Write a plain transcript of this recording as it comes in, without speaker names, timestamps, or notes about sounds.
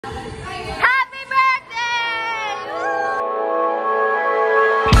Happy birthday!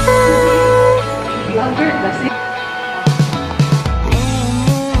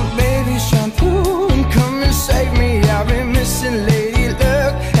 Baby, shine through and come and save me. I've been missing Lady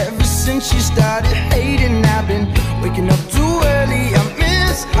Luck ever since she started hating. I've been waking up too early. I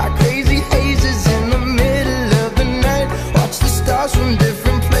miss our crazy hazes in the middle of the night. Watch the stars from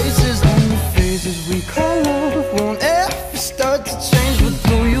different places, and the phases we call love won't ever start to change. But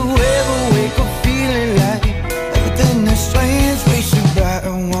do you ever wake up feeling like everything that's strange? We should buy a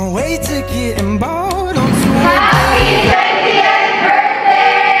one-way ticket and board onto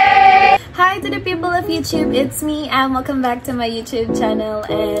Hi to the people of YouTube, it's me and welcome back to my YouTube channel.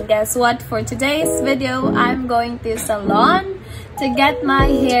 And guess what, for today's video I'm going to salon to get my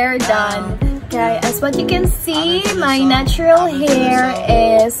hair done. Okay, as what you can see, my natural hair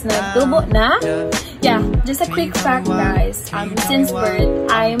is nagtubo na. Yeah, just a quick fact guys, since birth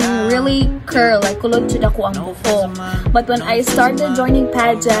I'm really curl, like kulot jud ako ang buhok. But when I started joining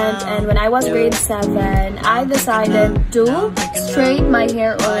pageant and when I was grade 7, I decided to straight my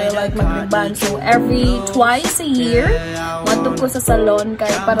hair or like mag-ribbon. So every twice a year, matug ko sa salon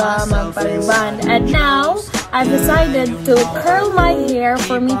kay para magpa-ribbon. And now, I've decided to curl my hair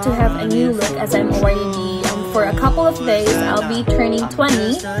for me to have a new look as I'm already, for a couple of days, I'll be turning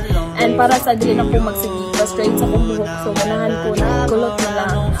 20. And para sa dili na ko magsigi pa straight sa kong buhok. So, ganahan ko na kulot na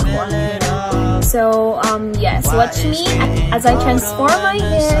lang ako ang hair. So, yes, watch me as I transform my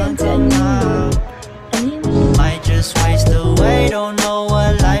hair into a new look. Might just waste away, don't know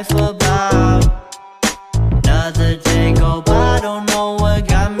what life about. Another day go by, don't know what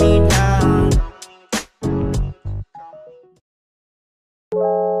got me down.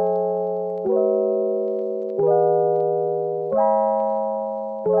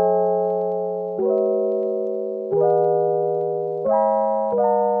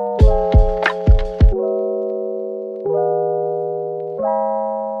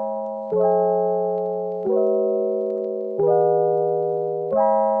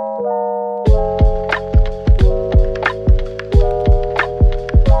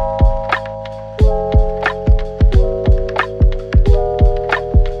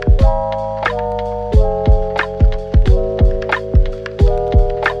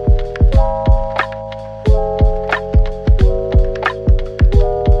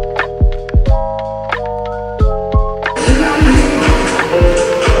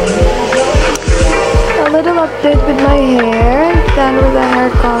 Update with my hair, done with the hair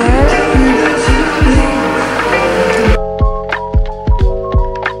color.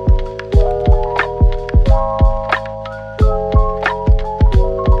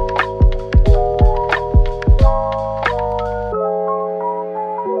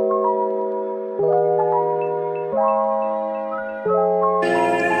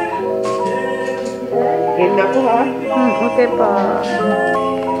 Ganda ko ha? Okay pa.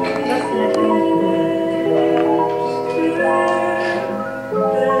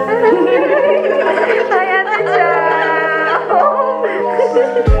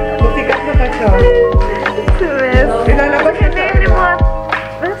 Musikat na ba siya? Ilalabas siya sa ano?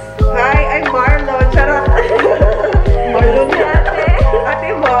 Hi, I'm Marlon. Charot. Marlon si ate.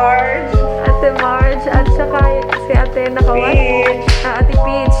 Ate Marge. Ate Marge at saka si ate nakawas. Peach. Ate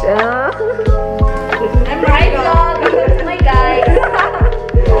Peach. I'm right vlog. That's my guys.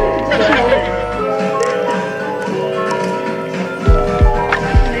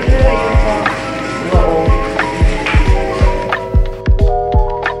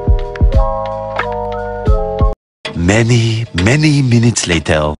 Many minutes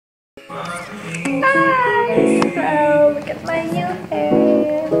later. Nice! So, look at my new hair.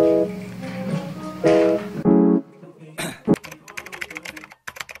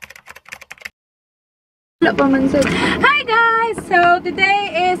 Hi guys! So,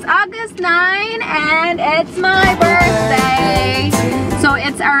 today is August 9 and it's my birthday. So,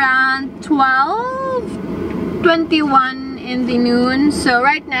 it's around 12:21 in the noon. So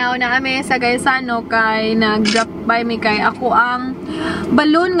right now naami sa Gaisano kay nag-drop by me kay ako ang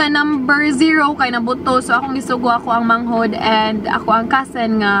balloon nga number 0 kay nabuto. So akong isugo ako ang manghod and ako ang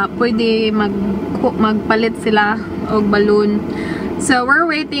cousin nga pwede magpalit sila og balloon. So we're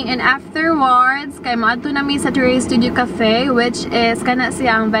waiting and afterwards kay maadto nami sa Ture Studio Cafe, which is kana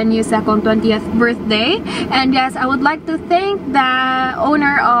siyang venue sa akong 20th birthday. And yes, I would like to thank the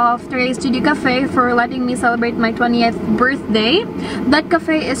owner of Ture Studio Cafe for letting me celebrate my 20th birthday. That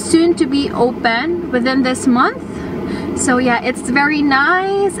cafe is soon to be open within this month. So yeah, it's very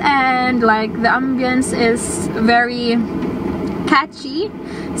nice and like the ambience is very catchy.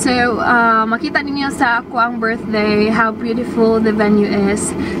 So, makita ninyo sa ako ang birthday, how beautiful the venue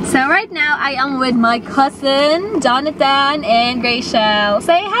is. So, right now, I am with my cousin, Jonathan and Rachel.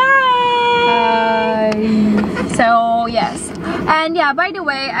 Say hi! Hi! So, yes. And yeah, by the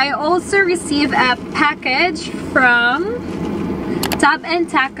way, I also received a package from Tap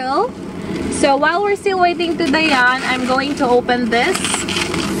and Tackle. So, while we're still waiting to Dayan, I'm going to open this.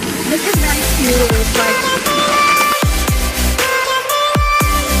 This is very cute. It's like...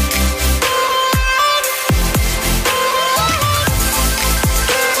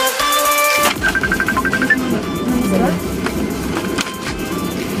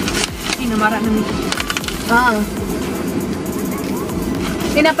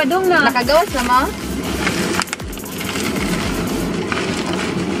 Pinapadong na. Nakagawas na mo?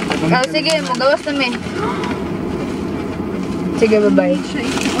 Oh, sige, magawas na me. Sige, bye-bye.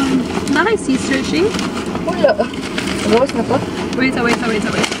 Nakay sister siya? Wala. Magawas na po? Wait.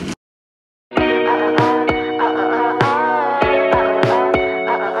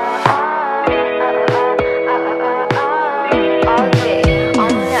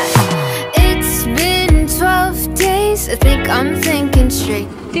 I think I'm thinking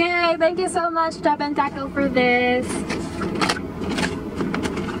straight. Okay, thank you so much, Tap and Tackle, for this.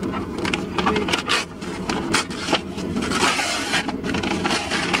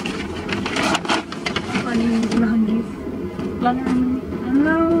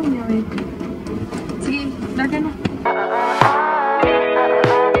 Sige, larga na.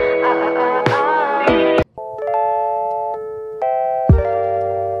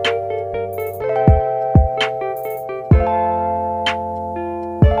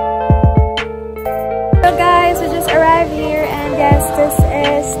 So guys, we just arrived here, and yes, this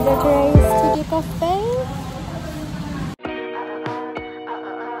is the Dre's Studio Cafe.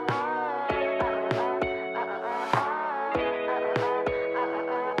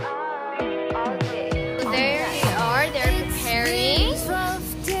 There we are, they're preparing.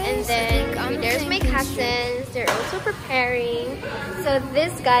 And then there's my cousins, they're also preparing. So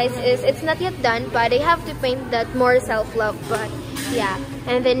this, guys, it's not yet done, but they have to paint that more self-love, but yeah.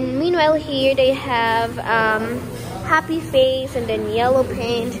 And then meanwhile here they have happy face and then yellow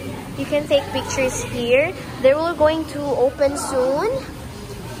paint. You can take pictures here. They will going to open soon.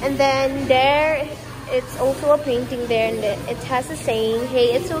 And then there it's also a painting there, and it has a saying,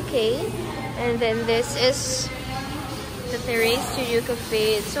 hey, it's okay. And then this is the Dre's Studio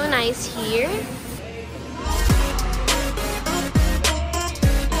Cafe. It's so nice here.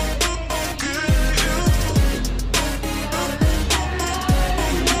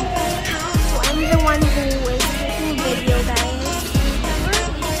 So I'm the one who is taking video, guys.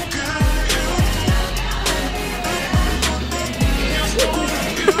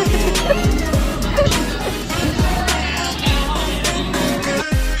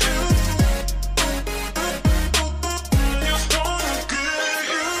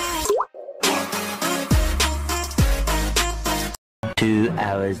 Two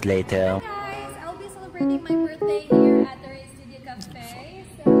hours later. Guys, I'll be celebrating my birthday here at the Dre's Studio Cafe.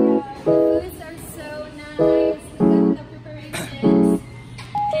 So yeah, the foods are so nice. Look at the preparations.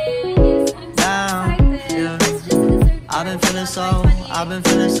 And yes, I'm so excited. It's just a dessert. I've been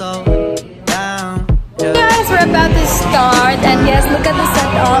feeling so down. Guys, we're about to start, and yes, look at the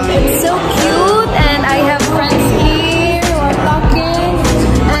setup. It's so cute, and I have friends here who are talking,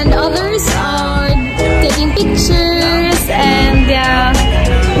 and others are taking pictures, and yeah,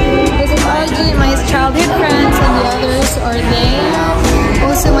 this is RG, my childhood friends, and the others are they.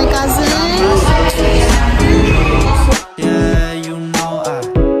 Also my cousins. Yeah, you know I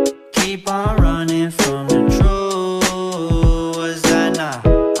keep on running from the truth. Was that not?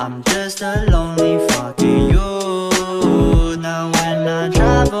 I'm just a lonely fucking you. Now when I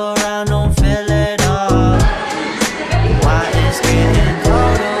drive around, don't feel it all. Why it's getting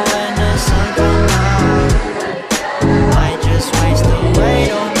colder when the sun comes out? Might just waste away,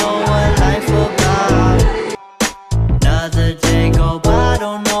 don't know what life about. Another day go by,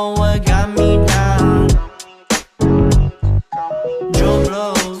 don't know what got me down. Joe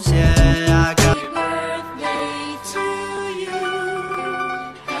blows, yeah, I got.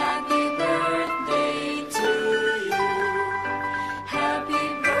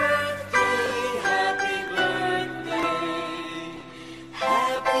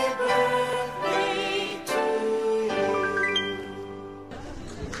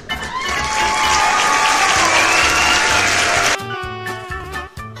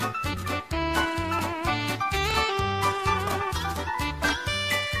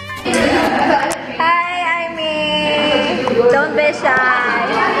 Hi, Amy. Don't be shy.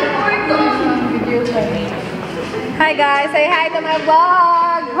 Hi guys, say hi to my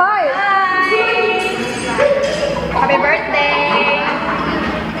vlog. Hi. Happy birthday.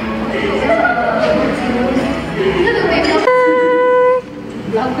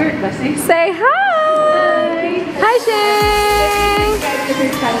 Say hi. Hi Shing.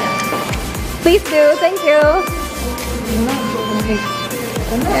 Please do. Thank you.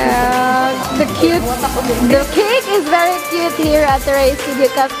 Yeah, the cake is very cute here at the Ray Studio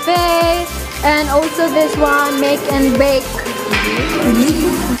Cafe, and also this one, make and bake.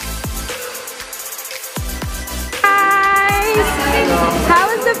 Guys, how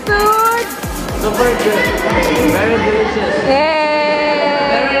is the food? Super good, very delicious. Yay!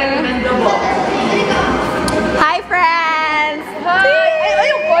 Very recommendable. Hi friends.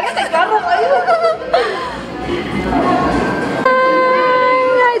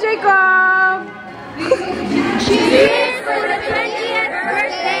 Hi Jacob. Cheers for the 20th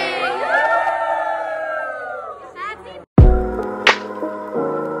birthday!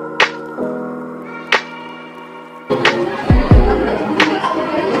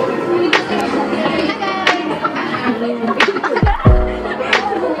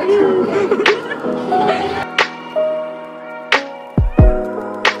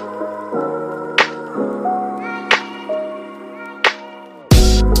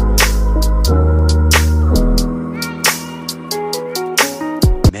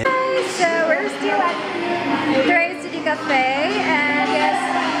 Cafe, and yes,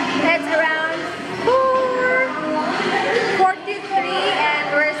 it's around 4:43, and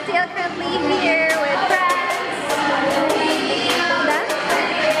we're still currently here with friends.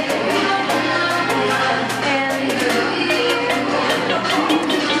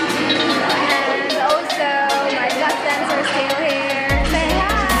 And also my cousins are still here. Say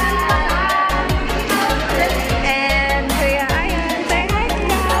hi. And Kuya Ayan, say hi.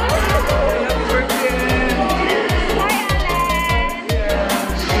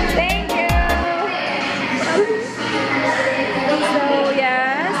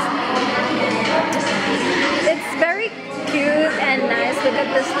 Look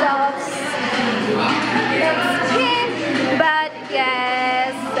at the stuffs. It's pink, but yes,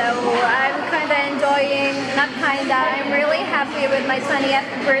 so I'm kinda enjoying, not kinda, I'm really happy with my 20th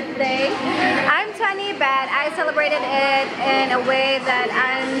birthday. I'm 20, but I celebrated it in a way that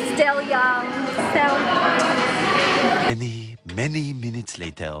I'm still young, so. Many minutes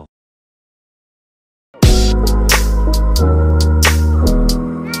later.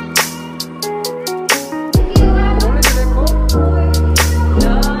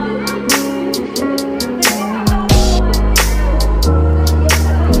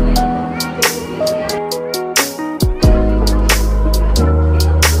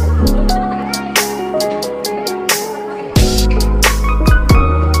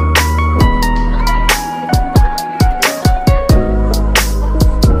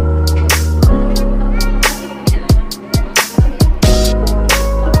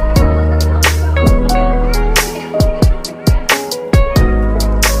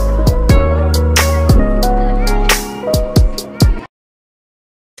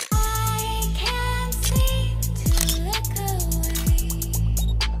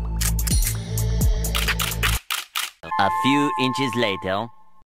 A few inches later.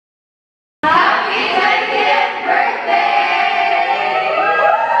 Happy 20th birthday!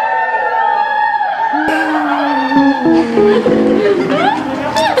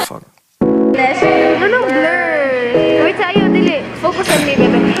 No, blur. Wait, tayo, dili. Focus on me,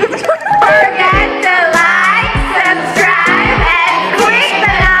 baby.